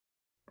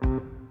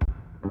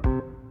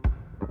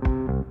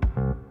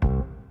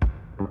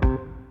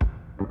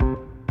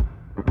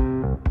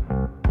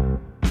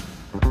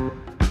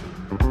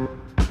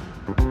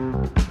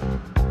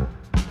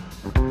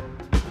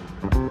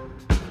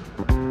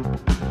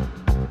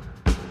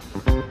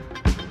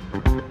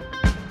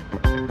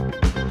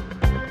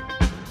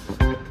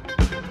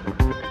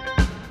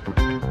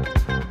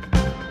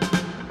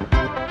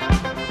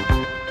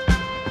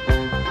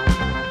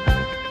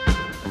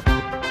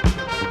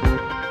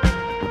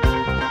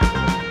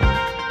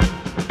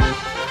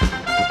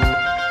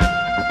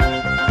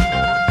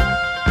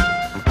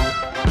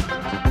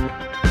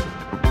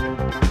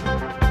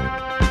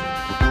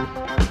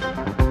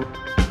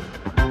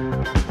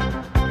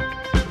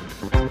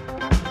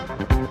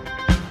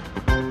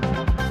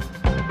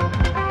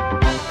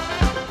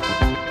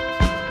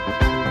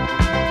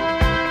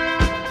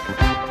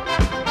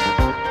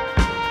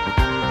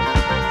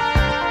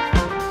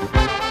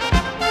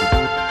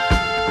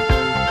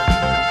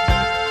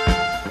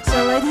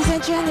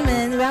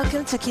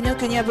Welcome to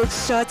Kinokuniya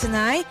Bookstore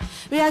tonight.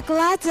 We are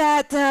glad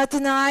that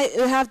tonight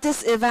we have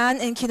this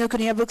event in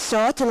Kinokuniya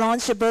Bookstore to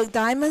launch the book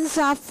Diamonds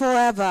Are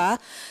Forever.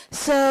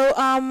 So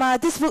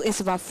this book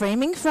is about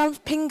framing from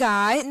Pink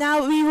Guy.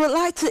 Now we would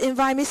like to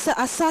invite Mr.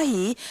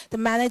 Asahi, the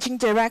Managing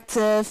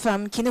Director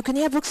from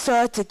Kinokuniya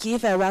Bookstore, to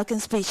give a welcome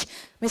speech.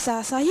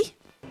 Mr. Asahi?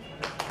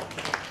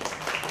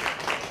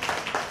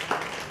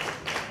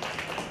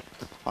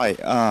 Hi,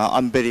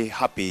 I'm very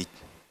happy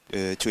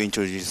to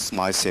introduce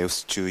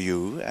myself to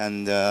you,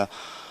 and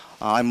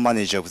I'm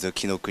manager of the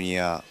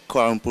Kinokuniya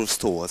Kuala Lumpur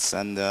stores,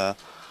 and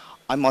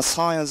I'm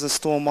assigned as a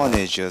store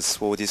manager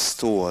for these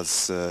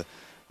stores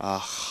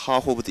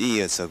half of the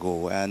years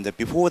ago, and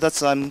before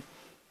that I'm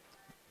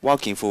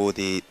working for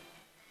the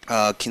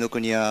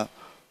Kinokuniya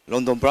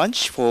London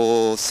branch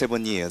for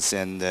 7 years,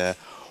 and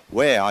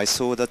where I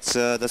saw that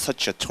there's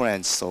such a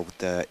trend of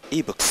the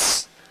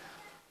e-books.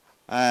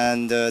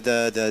 And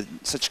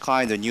such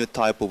kind of new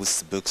type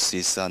of books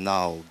is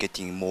now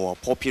getting more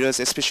popular,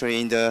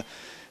 especially in the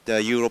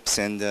Europe's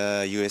and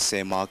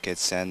USA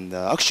markets. And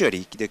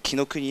actually, the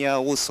Kinokuniya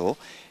also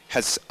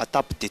has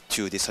adapted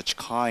to such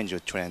kind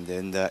of trend.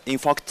 And in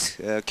fact,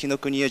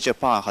 Kinokuniya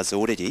Japan has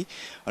already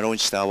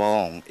launched our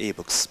own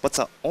e-books. But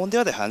on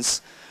the other hand,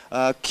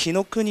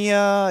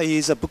 Kinokuniya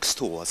is a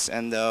bookstore,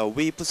 and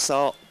we put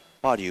our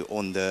value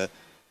on the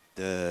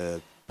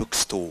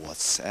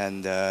bookstores,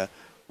 and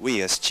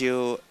we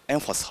still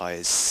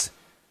emphasize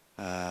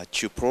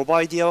to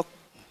provide our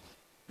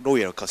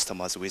loyal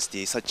customers with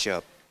such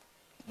a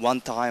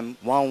one-time,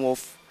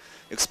 one-off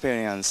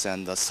experience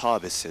and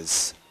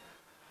services.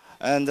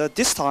 And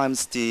this time,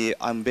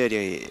 I'm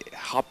very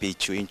happy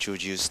to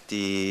introduce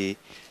these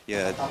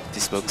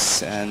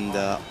books, and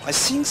I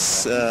think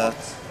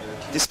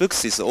this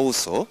books is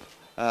also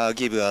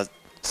give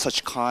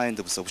such kind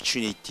of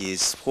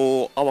opportunities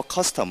for our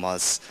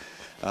customers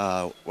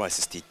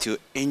to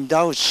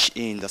indulge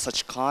in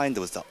such kind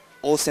of the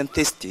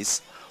authenticity,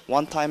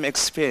 one-time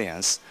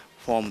experience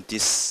from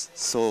these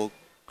so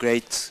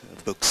great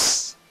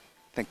books.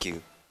 Thank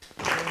you.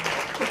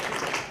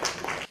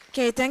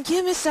 Okay, thank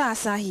you, Mr.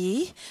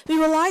 Asahi. We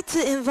would like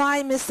to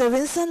invite Mr.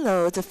 Vincent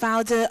Loh, the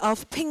founder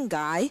of Pink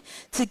Guy,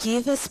 to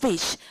give a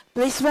speech.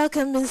 Please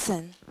welcome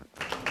Vincent.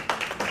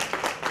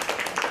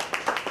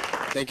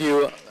 Thank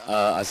you,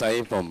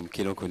 Asahi from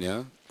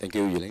Kinokuniya. Thank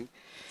you, Yuling.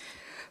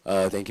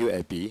 Thank you,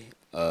 Abby.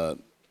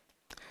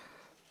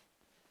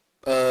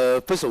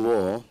 First of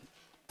all,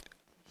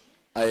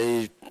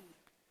 I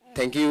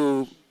thank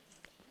you,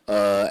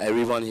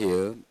 everyone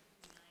here,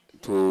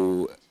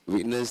 to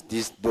witness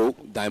this book,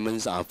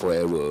 Diamonds Are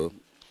Forever.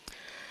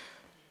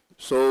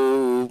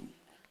 So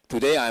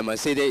today I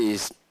must say that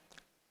is,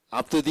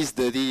 after these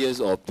 30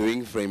 years of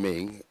doing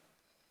framing,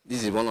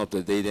 this is one of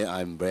the days that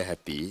I'm very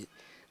happy.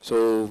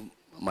 So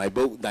my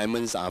book,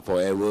 Diamonds Are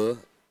Forever,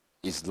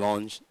 is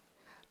launched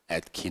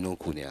at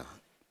Kinokuniya.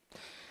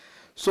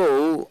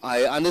 So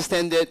I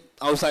understand that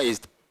outside is,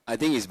 I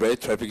think it's very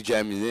traffic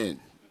jam, isn't it?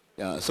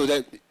 Yeah, so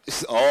that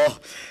is all,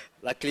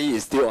 luckily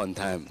it's still on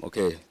time.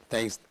 Okay,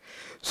 thanks.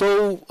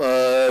 So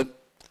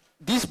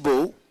this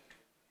book,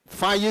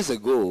 5 years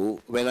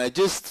ago, when I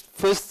just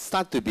first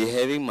started to be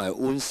having my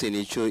own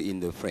signature in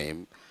the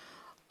frame,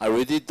 I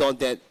really thought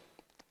that,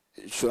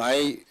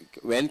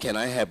 when can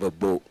I have a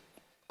book?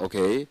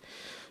 Okay,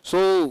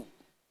 so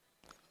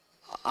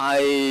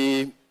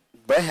I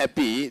very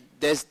happy.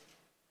 That's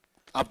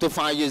after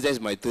 5 years. That's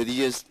my 30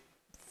 years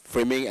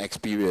framing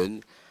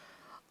experience.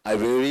 I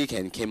really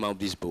can came out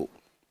this book.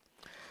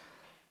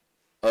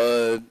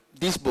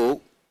 This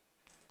book,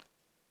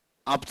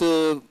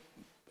 after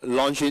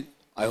launch it,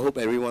 I hope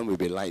everyone will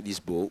be like this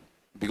book,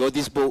 because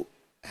this book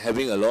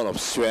having a lot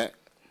of sweat,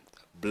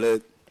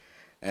 blood,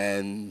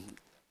 and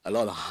a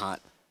lot of hard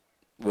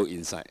work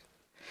inside.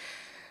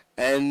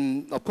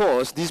 And of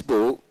course, this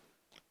book,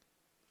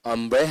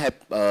 I'm very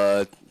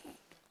happy.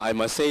 I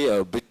must say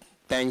a big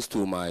thanks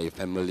to my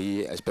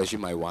family, especially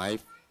my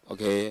wife,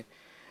 okay,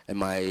 and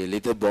my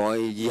little boy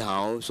Yi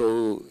Hao.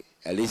 So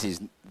at least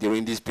he's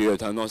during this period of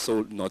time not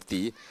so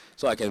naughty,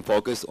 so I can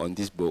focus on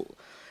this book.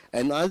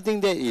 And I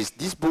think that is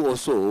this book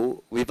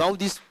also, without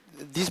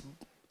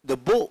the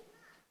book,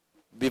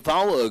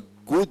 without a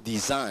good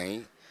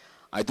design,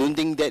 I don't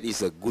think that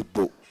is a good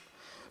book.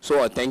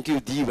 So I thank you,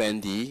 D.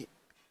 Wendy,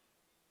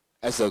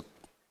 as a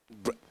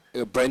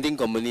branding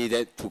company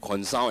that to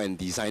consult and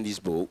design this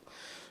book.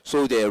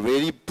 So they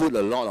really put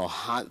a lot of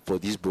heart for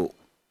this book.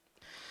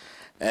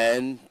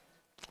 And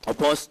of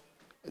course,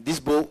 this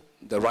book,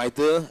 the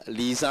writer,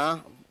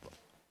 Lisa,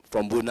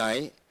 from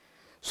Brunei,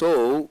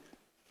 so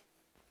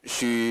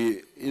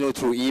she,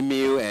 through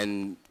email,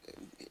 and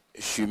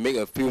she make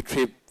a few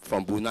trips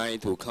from Brunei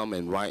to come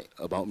and write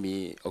about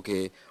me,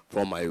 okay,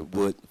 from my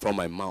word, from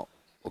my mouth,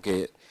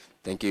 okay,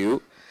 thank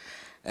you.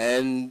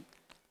 And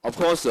of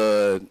course,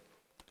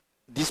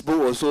 this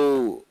book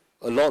also,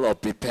 a lot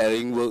of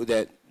preparing work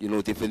that,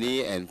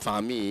 Tiffany and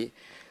Fahmi,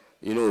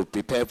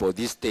 prepare for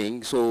this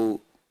thing, so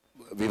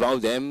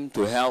without them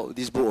to help,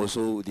 this book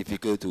also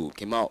difficult to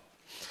come out.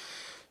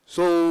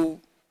 So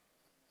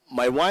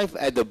my wife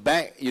at the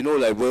back,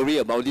 like worry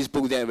about this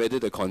book, then whether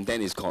the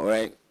content is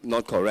correct,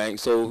 not correct.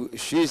 So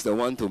she's the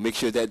one to make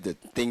sure that the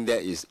thing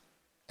that is,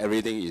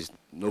 everything is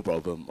no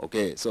problem.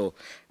 Okay, so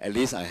at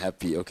least I'm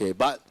happy. Okay,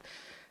 but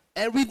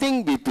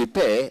everything we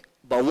prepare.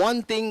 But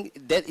one thing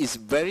that is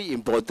very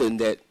important,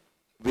 that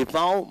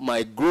without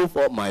my group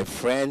of my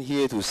friends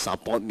here to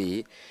support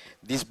me,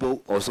 this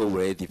book also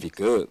very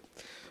difficult.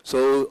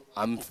 So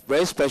I'm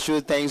very special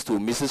thanks to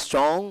Mrs.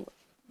 Chong,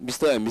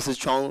 Mr. and Mrs.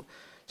 Chong,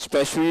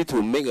 especially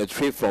to make a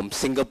trip from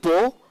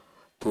Singapore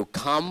to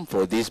come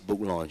for this book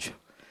launch.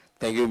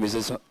 Thank you,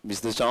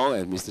 Mr. Chong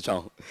and Mr.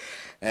 Chong.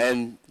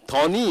 And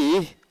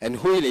Tony and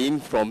Hui Lin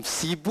from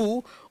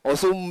Cebu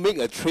also make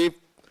a trip,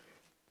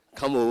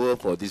 come over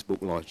for this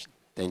book launch.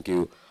 Thank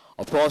you.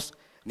 Of course,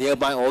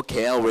 nearby all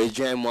KL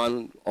region,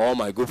 all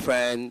my good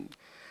friends.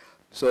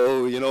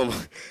 So,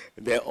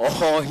 they're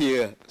all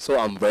here. So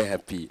I'm very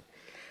happy.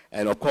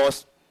 And of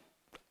course,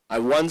 I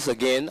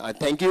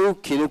thank you,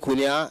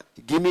 Kinokuniya,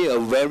 give me a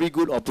very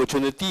good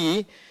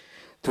opportunity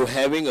to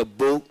having a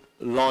book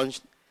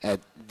launched at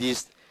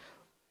this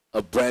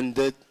a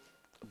branded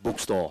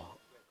bookstore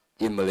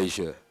in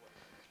Malaysia.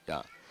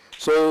 Yeah.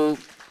 So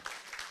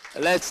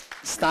let's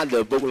start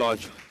the book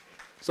launch.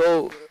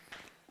 So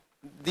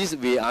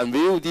we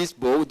unveil this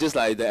book just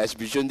like the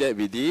exhibition that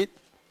we did.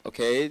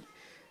 Okay.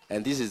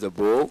 And this is the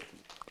book.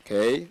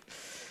 Okay.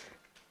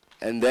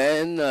 And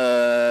then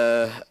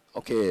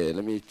okay,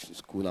 let me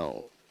scroll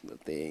down the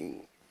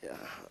thing. Yeah,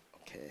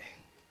 okay.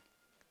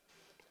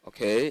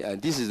 Okay,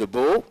 and this is the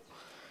book.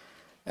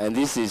 And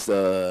this is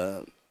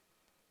the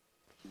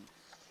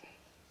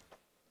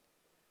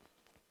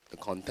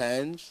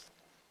contents,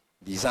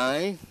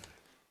 design,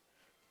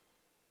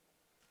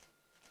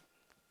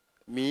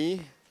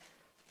 me.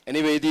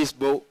 Anyway, this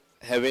book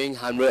having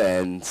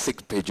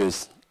 106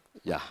 pages.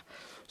 Yeah.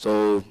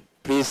 So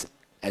please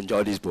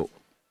enjoy this book.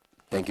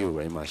 Thank you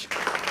very much.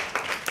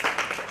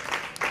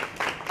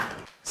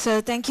 So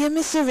thank you,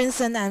 Mr.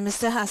 Vincent and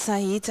Mr.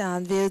 Asahi, to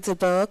unveil the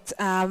book.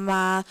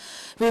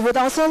 We would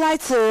also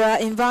like to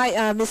invite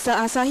Mr.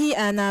 Asahi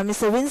and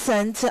Mr.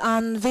 Vincent to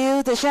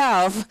unveil the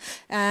shelf,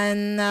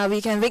 and we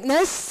can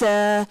witness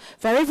a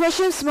very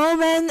precious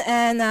moment,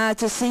 and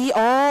to see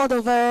all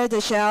over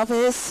the shelf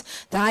is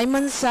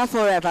Diamonds Are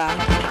Forever.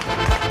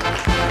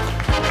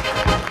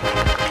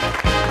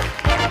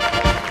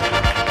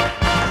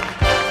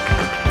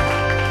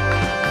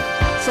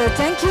 So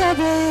thank you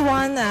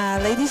everyone,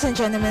 ladies and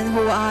gentlemen,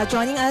 who are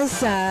joining us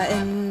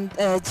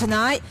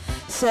tonight.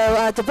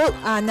 So the books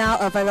are now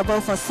available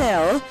for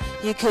sale.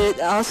 You could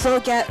also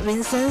get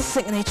Vincent's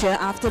signature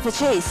after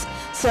purchase.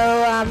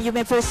 So you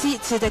may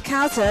proceed to the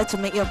counter to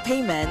make your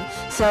payment.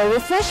 So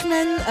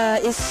refreshment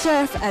is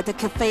served at the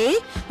cafe.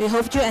 We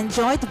hope you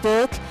enjoy the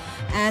book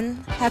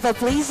and have a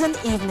pleasant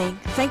evening.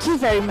 Thank you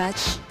very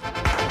much.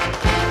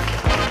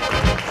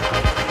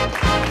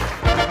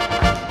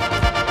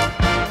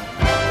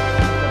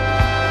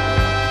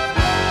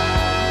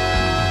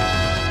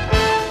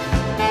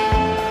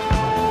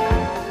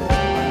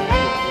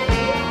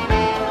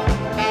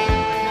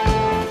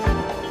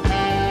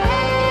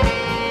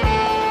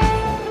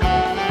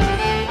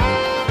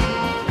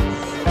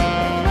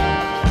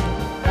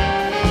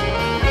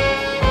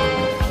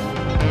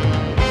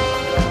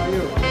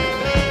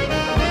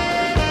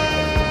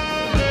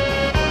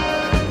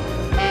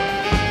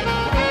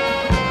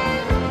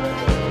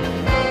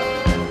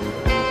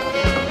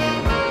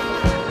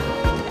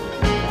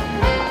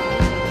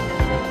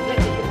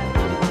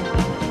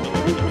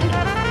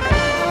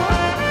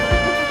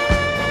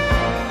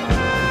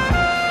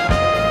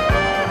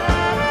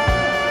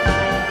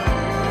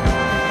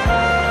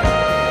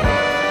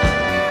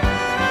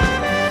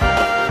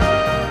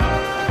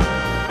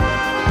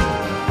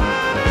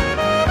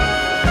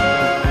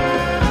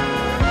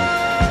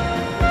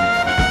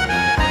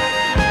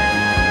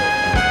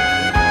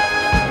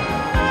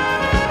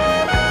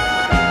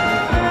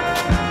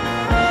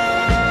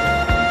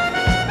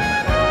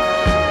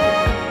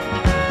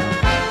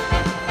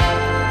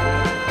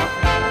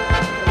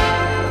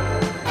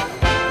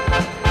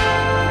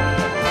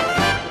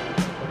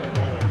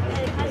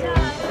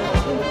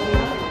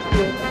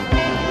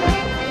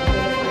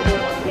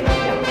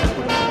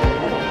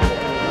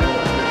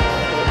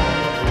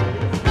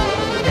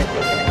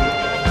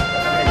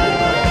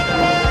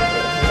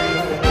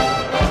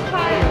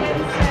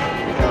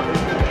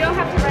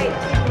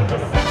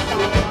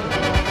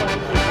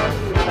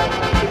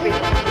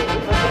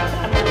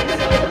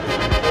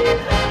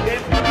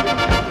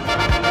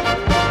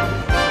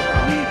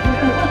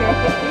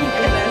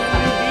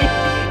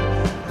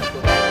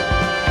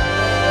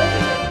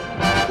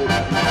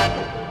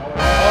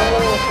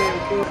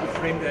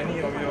 framed any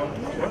of your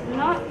work?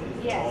 Not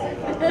yet.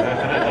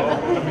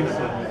 Coming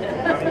soon.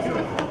 Coming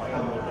soon.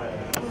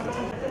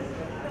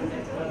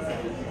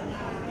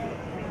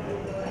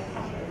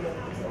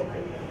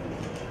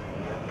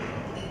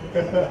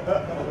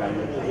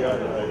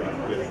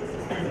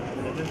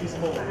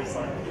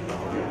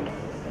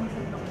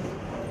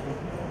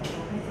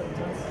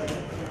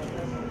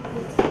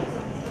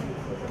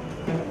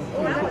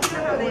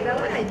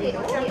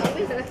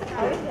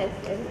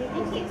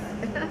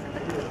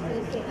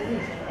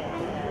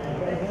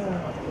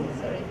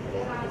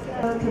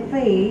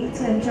 Cafe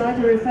to enjoy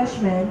the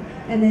refreshment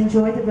and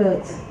enjoy the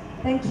boat.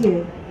 Thank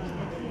you.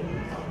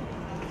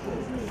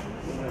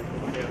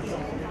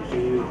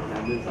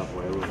 Diamonds are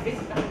forever.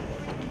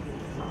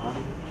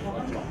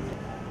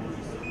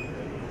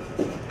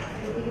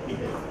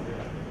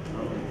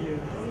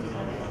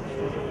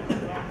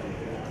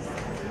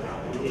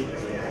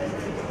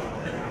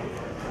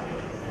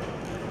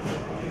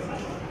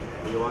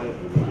 You want it?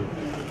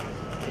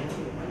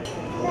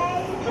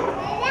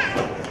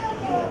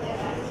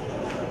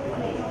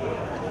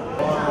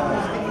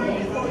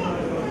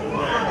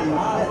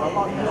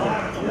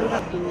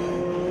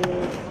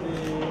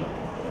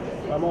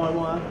 One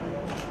more.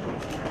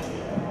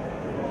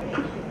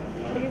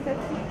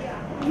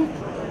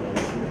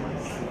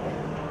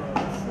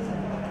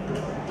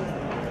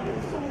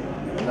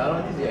 That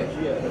one is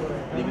actually a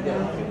limited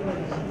edition.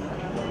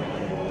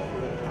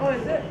 Oh,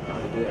 is it?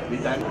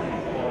 This time.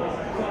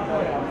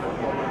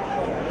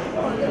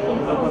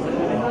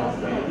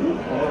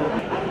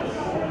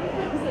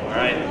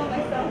 Alright.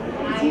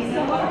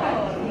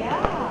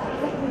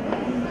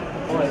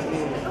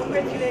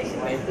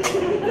 Congratulations.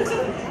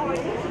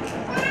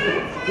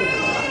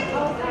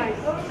 Oh, nice.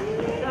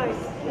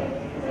 Nice.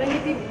 Then you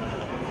think.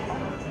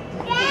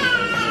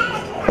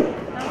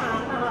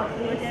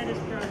 Your dad is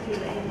brought you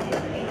the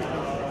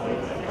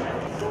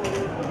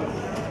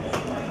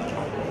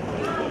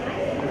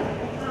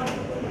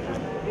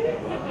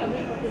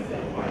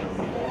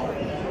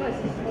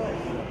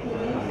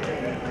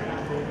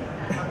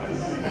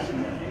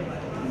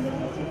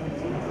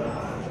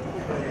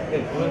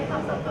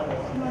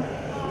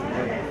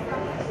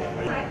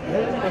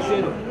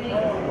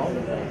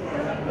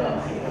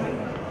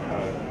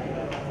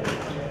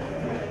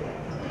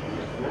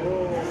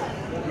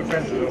Good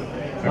friends,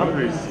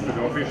 always with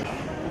the office.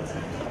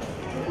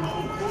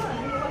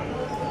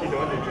 He don't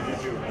want to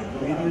introduce you.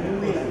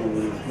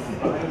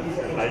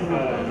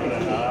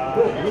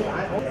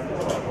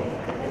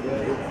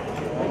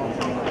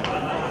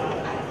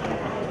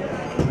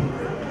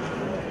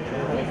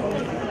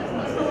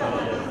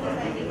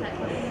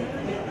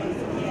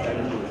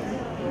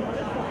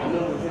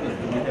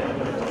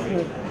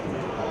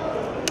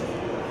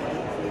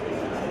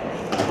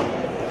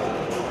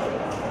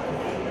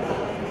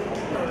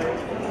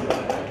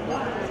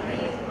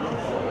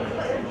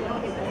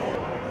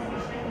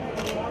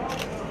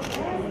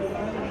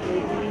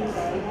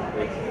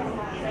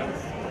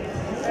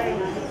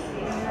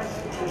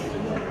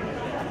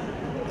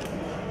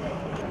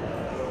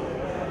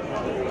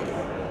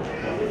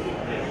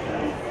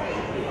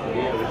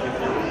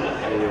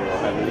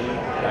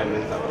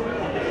 Diamonds are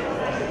forever.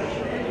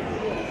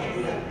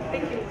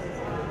 Thank you.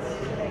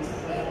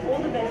 All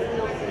the best.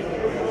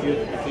 If you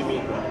see me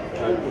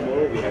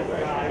tomorrow, we have a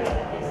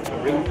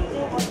ring.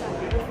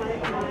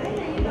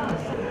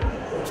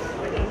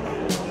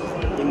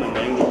 In the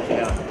language,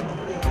 yeah.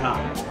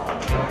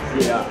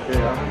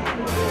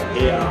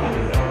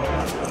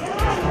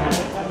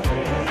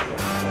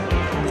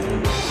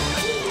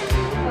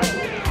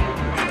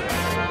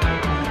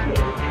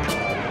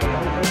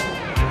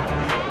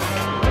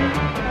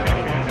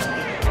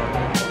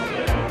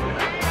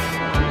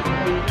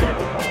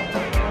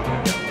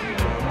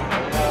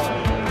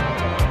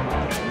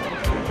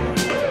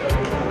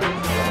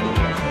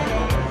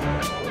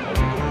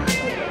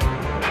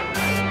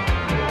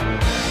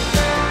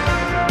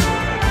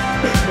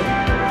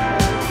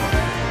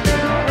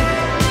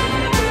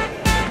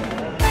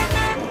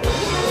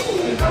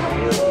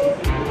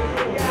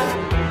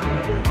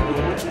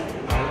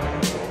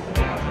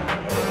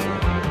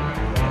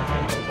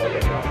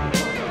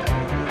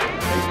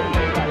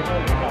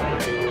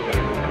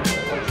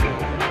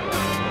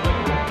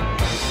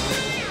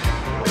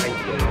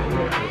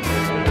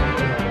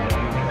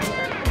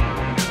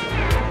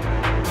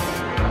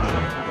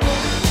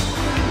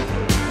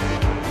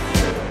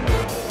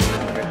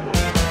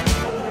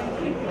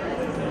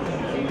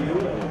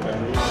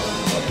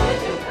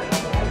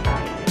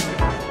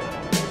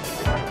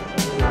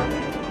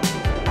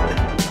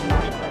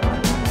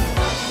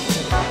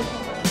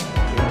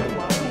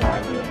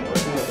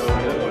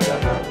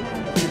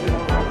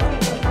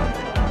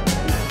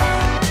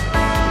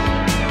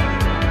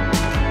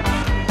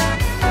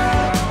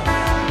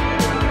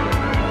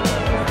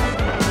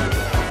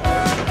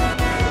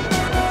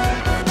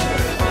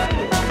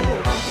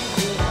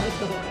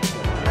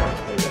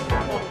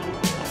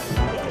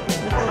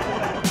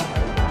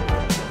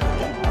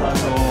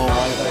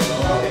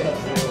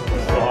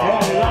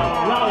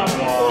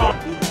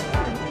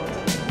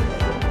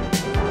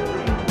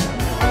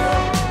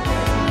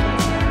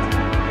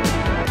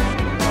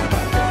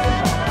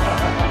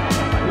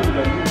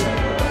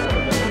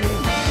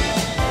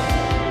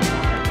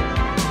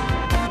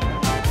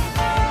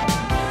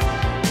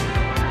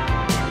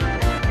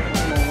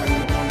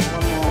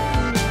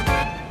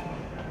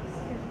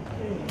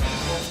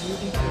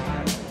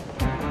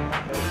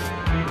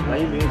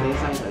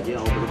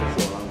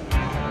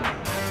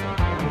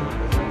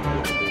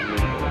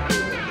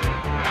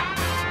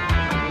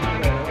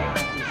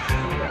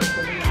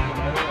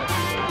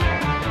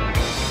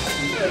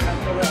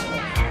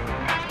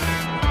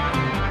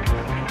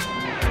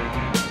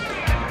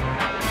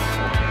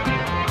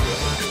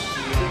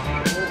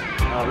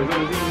 여기서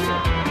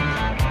오세요.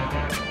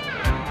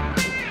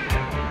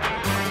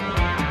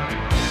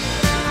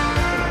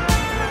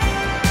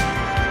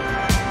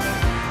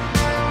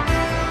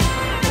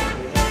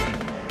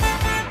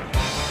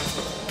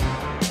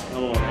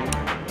 Rồi,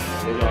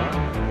 được rồi.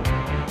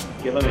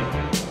 Kìa thôi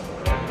mình.